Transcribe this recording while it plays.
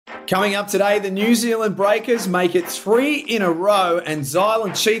Coming up today, the New Zealand Breakers make it 3 in a row and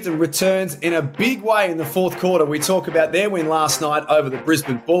Zylan Cheatham returns in a big way in the fourth quarter. We talk about their win last night over the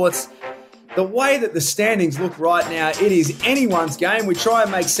Brisbane Bullets. The way that the standings look right now, it is anyone's game. We try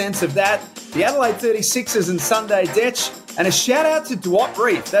and make sense of that. The Adelaide 36ers and Sunday Detch, and a shout out to Dwight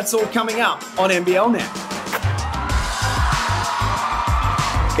Reef. That's all coming up on NBL Now.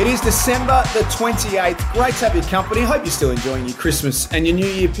 It is December the 28th. Great to have your company. Hope you're still enjoying your Christmas and your New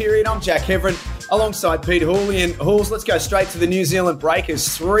Year period. I'm Jack Heverin alongside Peter Hooley. And Halls, let's go straight to the New Zealand Breakers.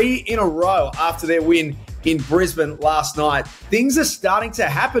 3 in a row after their win in Brisbane last night. Things are starting to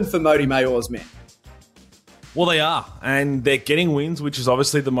happen for Mody Mayor's men. Well, they are, and they're getting wins, which is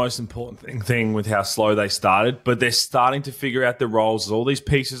obviously the most important thing with how slow they started. But they're starting to figure out their roles. All these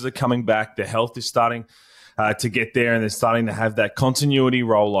pieces are coming back. Their health is starting to get there, and they're starting to have that continuity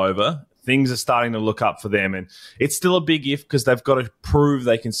rollover. Things are starting to look up for them, and it's still a big if because they've got to prove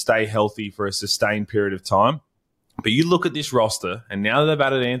they can stay healthy for a sustained period of time. But you look at this roster, and now that they've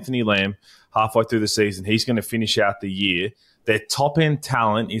added Anthony Lamb halfway through the season, he's going to finish out the year. Their top-end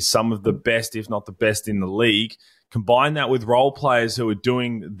talent is some of the best, if not the best, in the league. Combine that with role players who are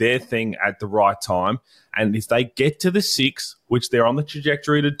doing their thing at the right time, and if they get to the 6, which they're on the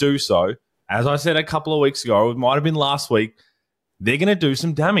trajectory to do so, as I said a couple of weeks ago, it might have been last week, they're going to do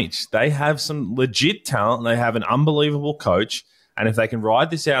some damage. They have some legit talent, and they have an unbelievable coach. And if they can ride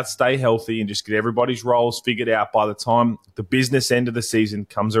this out, stay healthy, and just get everybody's roles figured out by the time the business end of the season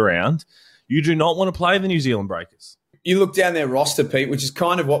comes around, you do not want to play the New Zealand Breakers. You look down their roster, Pete, which is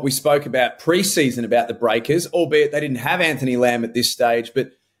kind of what we spoke about pre-season about the Breakers, albeit they didn't have Anthony Lamb at this stage.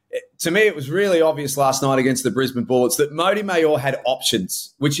 But to me, it was really obvious last night against the Brisbane Bullets that Mody Mayor had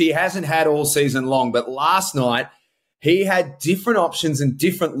options, which he hasn't had all season long. But last night, he had different options and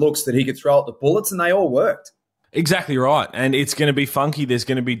different looks that he could throw at the Bullets, and they all worked. Exactly right. And it's going to be funky. There's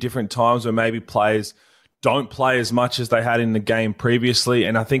going to be different times where maybe players don't play as much as they had in the game previously.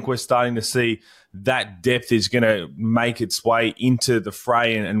 And I think we're starting to see that depth is going to make its way into the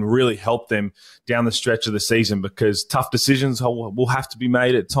fray and really help them down the stretch of the season, because tough decisions will have to be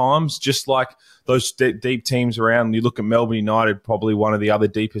made at times, just like those deep teams around. You look at Melbourne United, probably one of the other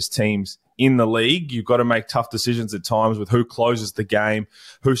deepest teams in the league. You've got to make tough decisions at times with who closes the game,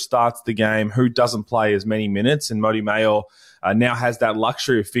 who starts the game, who doesn't play as many minutes. And Mody Mayor now has that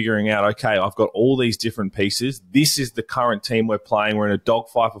luxury of figuring out, okay, I've got all these different pieces. This is the current team we're playing. We're in a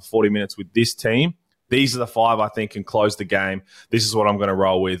dogfight for 40 minutes with this team. These are the 5 I think can close the game. This is what I'm going to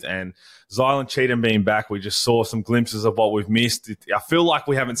roll with. And Zylan Cheatham being back, we just saw some glimpses of what we've missed. I feel like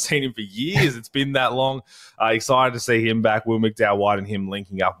we haven't seen him for years. It's been that long. Excited to see him back. Will McDowell-White and him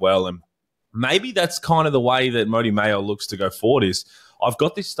linking up well. And maybe that's kind of the way that Mody Mayor looks to go forward is, I've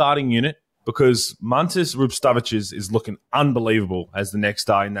got this starting unit because Mantis Rubstavicic is looking unbelievable as the next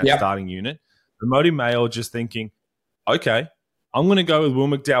star in that starting unit. And Mody Mayor just thinking, okay, I'm going to go with Will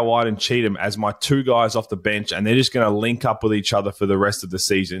McDowell-White and Cheatham as my 2 guys off the bench, and they're just going to link up with each other for the rest of the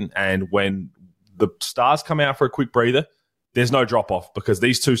season. And when the stars come out for a quick breather, there's no drop-off because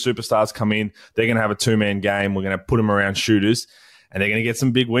these 2 superstars come in, they're going to have a 2-man game. We're going to put them around shooters, and they're going to get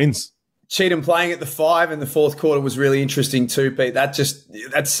some big wins. Cheatham playing at the 5 in the fourth quarter was really interesting too, Pete. That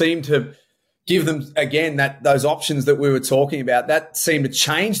seemed to give them, again, those options that we were talking about. That seemed to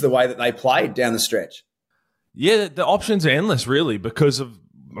change the way that they played down the stretch. Yeah, the options are endless, really, because of,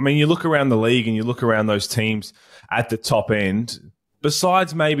 you look around the league and you look around those teams at the top end,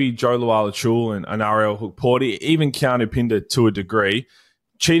 besides maybe Joe Luala-Chul and Ariel Hukporti, even Keanu Pinder to a degree,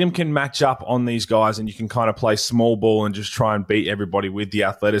 Cheatham can match up on these guys and you can kind of play small ball and just try and beat everybody with the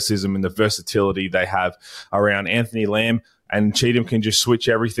athleticism and the versatility they have around Anthony Lamb. And Cheatham can just switch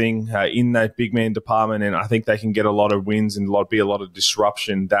everything in that big man department, and I think they can get a lot of wins and be a lot of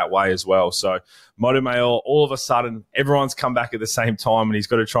disruption that way as well. So Mody Mayor, all of a sudden, everyone's come back at the same time, and he's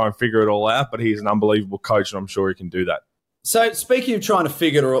got to try and figure it all out, but he's an unbelievable coach, and I'm sure he can do that. So speaking of trying to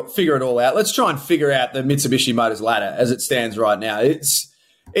figure it all out, let's try and figure out the Mitsubishi Motors ladder as it stands right now. It's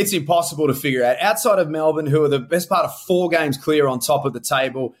impossible to figure out. Outside of Melbourne, who are the best part of 4 games clear on top of the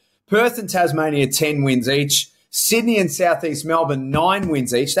table, Perth and Tasmania 10 wins each. Sydney and Southeast Melbourne, 9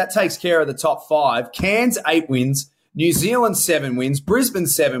 wins each. That takes care of the top 5. Cairns, 8 wins. New Zealand, 7 wins. Brisbane,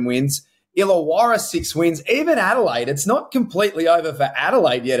 7 wins. Illawarra, 6 wins. Even Adelaide, it's not completely over for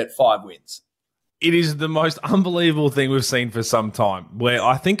Adelaide yet at 5 wins. It is the most unbelievable thing we've seen for some time, where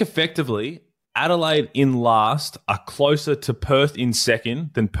I think effectively Adelaide in last are closer to Perth in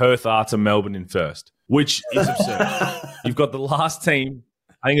second than Perth are to Melbourne in first, which is absurd. You've got the last team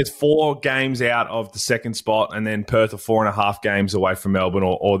I think it's 4 games out of the second spot, and then Perth are 4.5 games away from Melbourne,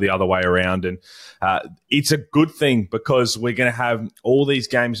 or the other way around. And it's a good thing because we're going to have all these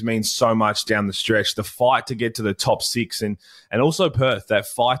games mean so much down the stretch. The fight to get to the top 6 and also Perth, that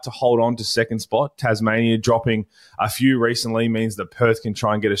fight to hold on to second spot. Tasmania dropping a few recently means that Perth can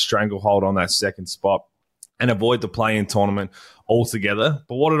try and get a stranglehold on that second spot and avoid the play-in tournament altogether.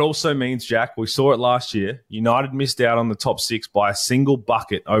 But what it also means, Jack, we saw it last year. United missed out on the top 6 by a single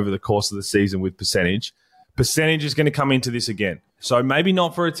bucket over the course of the season with percentage. Percentage is going to come into this again. So maybe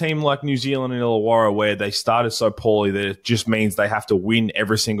not for a team like New Zealand and Illawarra where they started so poorly that it just means they have to win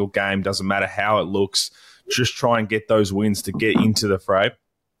every single game, doesn't matter how it looks, just try and get those wins to get into the fray.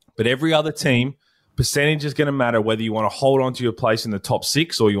 But every other team, percentage is going to matter whether you want to hold on to your place in the top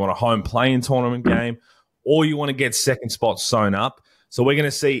 6 or you want a home play-in tournament game, or you want to get second spot sewn up. So we're going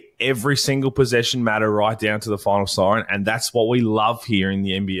to see every single possession matter right down to the final siren, and that's what we love here in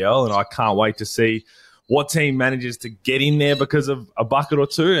the NBL, and I can't wait to see what team manages to get in there because of a bucket or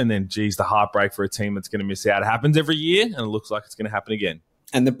two, and then, geez, the heartbreak for a team that's going to miss out. It happens every year, and it looks like it's going to happen again.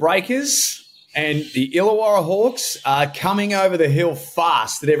 And the Breakers and the Illawarra Hawks are coming over the hill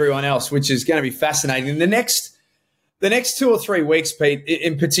fast at everyone else, which is going to be fascinating. In the next 2 or 3 weeks, Pete,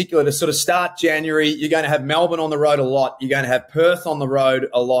 in particular, to sort of start January, you're going to have Melbourne on the road a lot. You're going to have Perth on the road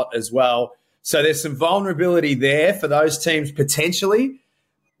a lot as well. So there's some vulnerability there for those teams potentially,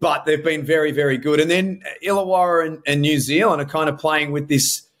 but they've been very, very good. And then Illawarra and New Zealand are kind of playing with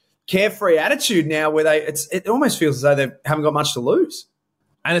this carefree attitude now where it almost feels as though they haven't got much to lose.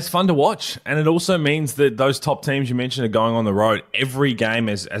 And it's fun to watch. And it also means that those top teams you mentioned are going on the road every game,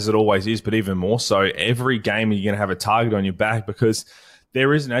 as it always is, but even more so, every game you're going to have a target on your back because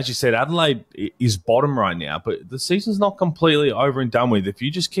there isn't, as you said, Adelaide is bottom right now, but the season's not completely over and done with. If you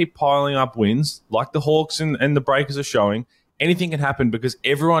just keep piling up wins, like the Hawks and the Breakers are showing, anything can happen because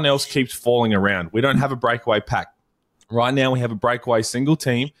everyone else keeps falling around. We don't have a breakaway pack. Right now we have a breakaway single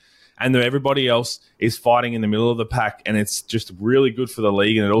team, and everybody else is fighting in the middle of the pack, and it's just really good for the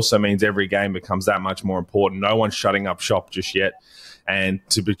league, and it also means every game becomes that much more important. No one's shutting up shop just yet, and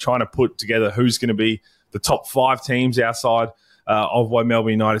to be trying to put together who's going to be the top 5 teams outside of where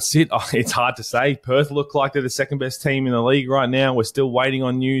Melbourne United sit, it's hard to say. Perth look like they're the second-best team in the league right now. We're still waiting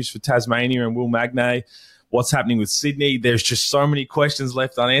on news for Tasmania and Will Magnay. What's happening with Sydney? There's just so many questions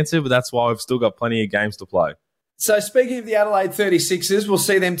left unanswered, but that's why we've still got plenty of games to play. So speaking of the Adelaide 36ers, we'll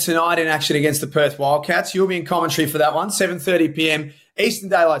see them tonight in action against the Perth Wildcats. You'll be in commentary for that one, 7:30 p.m. Eastern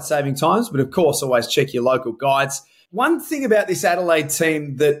Daylight Saving Times, but of course always check your local guides. One thing about this Adelaide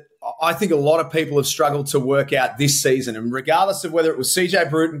team that I think a lot of people have struggled to work out this season, and regardless of whether it was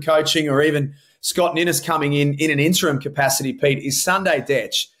CJ Bruton coaching or even Scott Ninnis coming in an interim capacity, Pete, is Sunday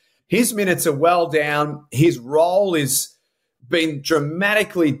Dech. His minutes are well down. His role is been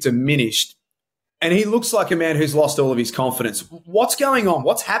dramatically diminished. And he looks like a man who's lost all of his confidence. What's going on?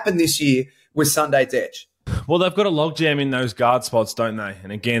 What's happened this year with Sunday Dech? Well, they've got a logjam in those guard spots, don't they?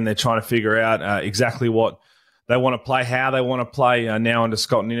 And again, they're trying to figure out exactly what they want to play, how they want to play now under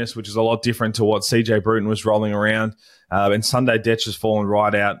Scott Ninnis, which is a lot different to what CJ Bruton was rolling around. And Sunday Dech has fallen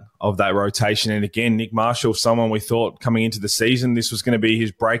right out of that rotation. And again, Nick Marshall, someone we thought coming into the season, this was going to be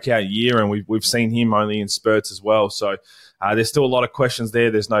his breakout year, and we've seen him only in spurts as well. So there's still a lot of questions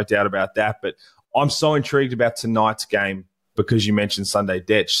there. There's no doubt about that. But I'm so intrigued about tonight's game because you mentioned Sunday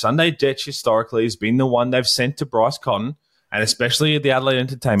Dech. Sunday Dech historically has been the one they've sent to Bryce Cotton, and especially at the Adelaide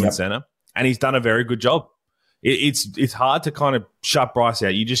Entertainment Centre, and he's done a very good job. It's hard to kind of shut Bryce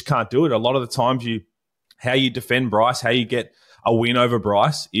out. You just can't do it. A lot of the times how you defend Bryce, how you get a win over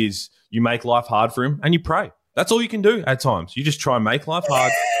Bryce is you make life hard for him and you pray. That's all you can do at times. You just try and make life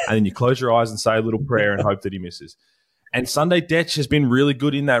hard, and then you close your eyes and say a little prayer and hope that he misses. And Sunday Dech has been really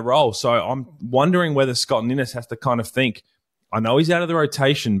good in that role. So I'm wondering whether Scott Ninnis has to kind of think, I know he's out of the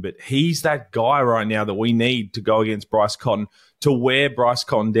rotation, but he's that guy right now that we need to go against Bryce Cotton to wear Bryce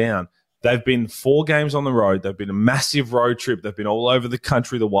Cotton down. They've been 4 games on the road. They've been a massive road trip. They've been all over the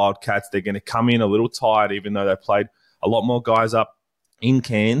country, the Wildcats. They're going to come in a little tired, even though they played a lot more guys up in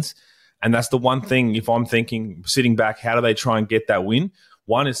Cairns. And that's the one thing, if I'm thinking, sitting back, how do they try and get that win?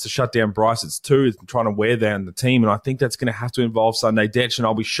 One is to shut down Bryce. It's 2 is trying to wear down the team. And I think that's going to have to involve Sunday Dech, and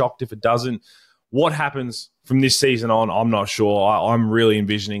I'll be shocked if it doesn't. What happens from this season on, I'm not sure. I'm really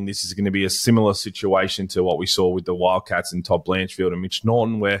envisioning this is going to be a similar situation to what we saw with the Wildcats and Todd Blanchfield and Mitch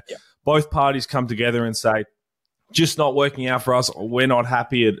Norton, where both parties come together and say, just not working out for us. We're not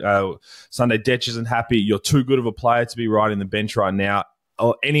happy. Sunday Dech isn't happy. You're too good of a player to be right in the bench right now.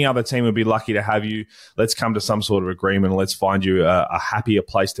 any other team would be lucky to have you. Let's come to some sort of agreement and let's find you a happier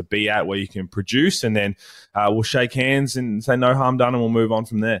place to be at where you can produce, and then we'll shake hands and say no harm done, and we'll move on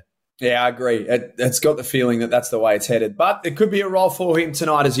from there. Yeah, I agree. It's got the feeling that that's the way it's headed. But there could be a role for him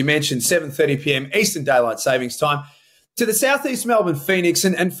tonight, as you mentioned, 7:30 p.m. Eastern Daylight Savings Time, to the Southeast Melbourne Phoenix.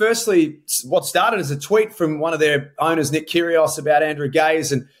 And firstly, what started as a tweet from one of their owners, Nick Kyrgios, about Andrew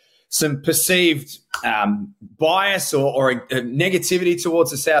Gaze and some perceived bias or negativity towards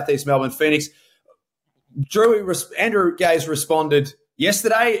the Southeast Melbourne Phoenix. Andrew Gaze responded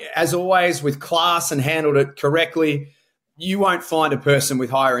yesterday, as always, with class and handled it correctly. You won't find a person with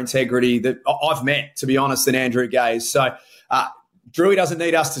higher integrity that I've met, to be honest, than Andrew Gaze. So Drewy doesn't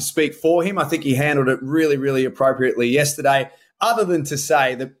need us to speak for him. I think he handled it really, really appropriately yesterday, other than to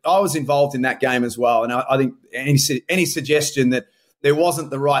say that I was involved in that game as well. And I think any suggestion that there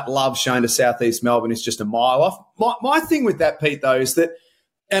wasn't the right love shown to Southeast Melbourne is just a mile off. My thing with that, Pete, though, is that,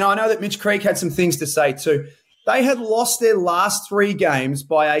 and I know that Mitch Creek had some things to say too, they had lost their last 3 games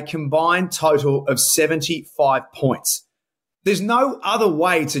by a combined total of 75 points. There's no other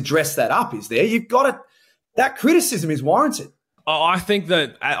way to dress that up, is there? You've got to – that criticism is warranted. Oh, I think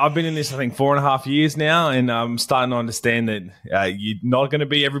that I've been in this, 4.5 years now, and I'm starting to understand that you're not going to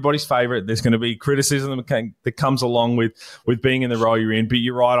be everybody's favourite. There's going to be criticism that comes along with being in the role you're in. But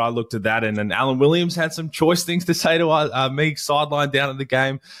you're right, I looked at that, and then Alan Williams had some choice things to say to me sideline down at the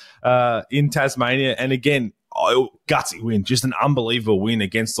game in Tasmania. And again, gutsy win, just an unbelievable win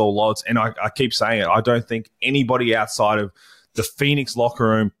against all odds. And I keep saying it, I don't think anybody outside of the Phoenix locker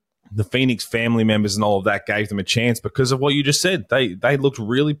room, the Phoenix family members and all of that gave them a chance because of what you just said. They looked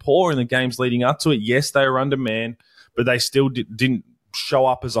really poor in the games leading up to it. Yes, they were undermanned, but they still didn't show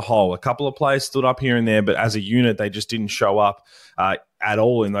up as a whole. A couple of players stood up here and there, but as a unit, they just didn't show up at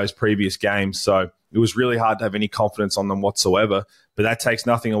all in those previous games. So it was really hard to have any confidence on them whatsoever. But that takes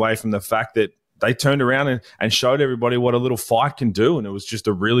nothing away from the fact that they turned around and showed everybody what a little fight can do, and it was just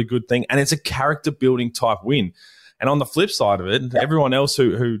a really good thing. And it's a character-building type win. And on the flip side of it, everyone else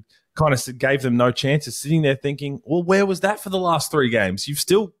who kind of gave them no chance is sitting there thinking, well, where was that for the last 3 games? You're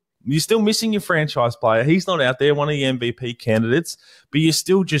still missing your franchise player. He's not out there, one of the MVP candidates, but you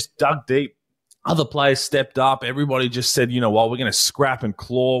still just dug deep. Other players stepped up. Everybody just said, you know what, we're going to scrap and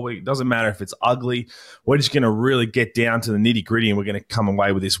claw. It doesn't matter if it's ugly. We're just going to really get down to the nitty-gritty and we're going to come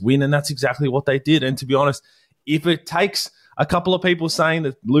away with this win. And that's exactly what they did. And to be honest, if it takes a couple of people saying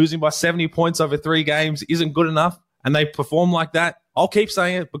that losing by 70 points over 3 games isn't good enough and they perform like that, I'll keep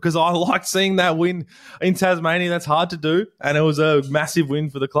saying it because I like seeing that win in Tasmania. That's hard to do, and it was a massive win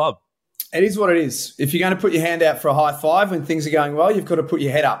for the club. It is what it is. If you're going to put your hand out for a high five when things are going well, you've got to put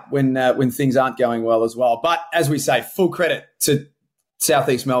your head up when things aren't going well as well. But as we say, full credit to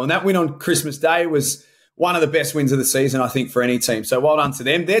Southeast Melbourne. That win on Christmas Day was one of the best wins of the season, I think, for any team. So well done to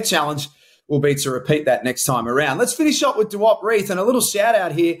them. Their challenge will be to repeat that next time around. Let's finish up with DeWop Reith, and a little shout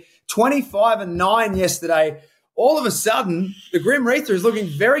out here. 25-9 yesterday. All of a sudden, the Grim Reither is looking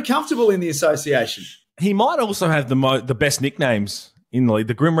very comfortable in the association. He might also have the best nicknames in the league.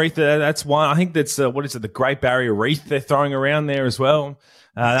 The Grim Reither, that's one. I think that's, the Great Barrier Reef they're throwing around there as well.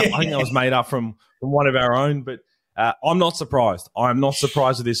 I think that was made up from one of our own, but I'm not surprised. I'm not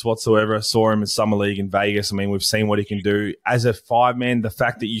surprised with this whatsoever. I saw him in Summer League in Vegas. I mean, we've seen what he can do. As a 5-man, the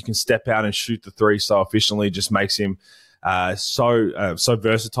fact that you can step out and shoot the 3 so efficiently just makes him so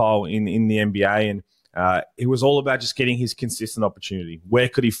versatile in the NBA. And it was all about just getting his consistent opportunity. Where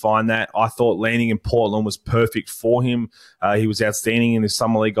could he find that? I thought landing in Portland was perfect for him. He was outstanding in his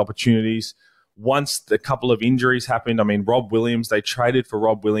Summer League opportunities. Once a couple of injuries happened, I mean, Rob Williams, they traded for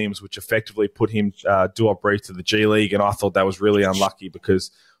Rob Williams, which effectively put him DeWop Reith to the G League, and I thought that was really unlucky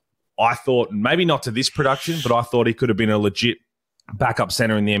because I thought, maybe not to this production, but I thought he could have been a legit backup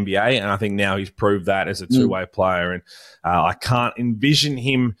center in the NBA, and I think now he's proved that as a two-way player, and I can't envision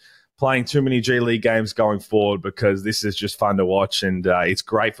him playing too many G League games going forward because this is just fun to watch, and it's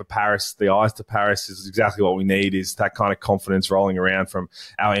great for Paris. The eyes to Paris is exactly what we need, is that kind of confidence rolling around from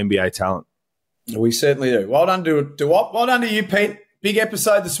our NBA talent. We certainly do. Well done to DeWop. Well done to you, Pete. Big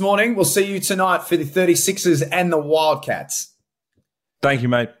episode this morning. We'll see you tonight for the 36ers and the Wildcats. Thank you,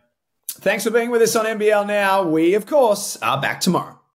 mate. Thanks for being with us on NBL Now. We, of course, are back tomorrow.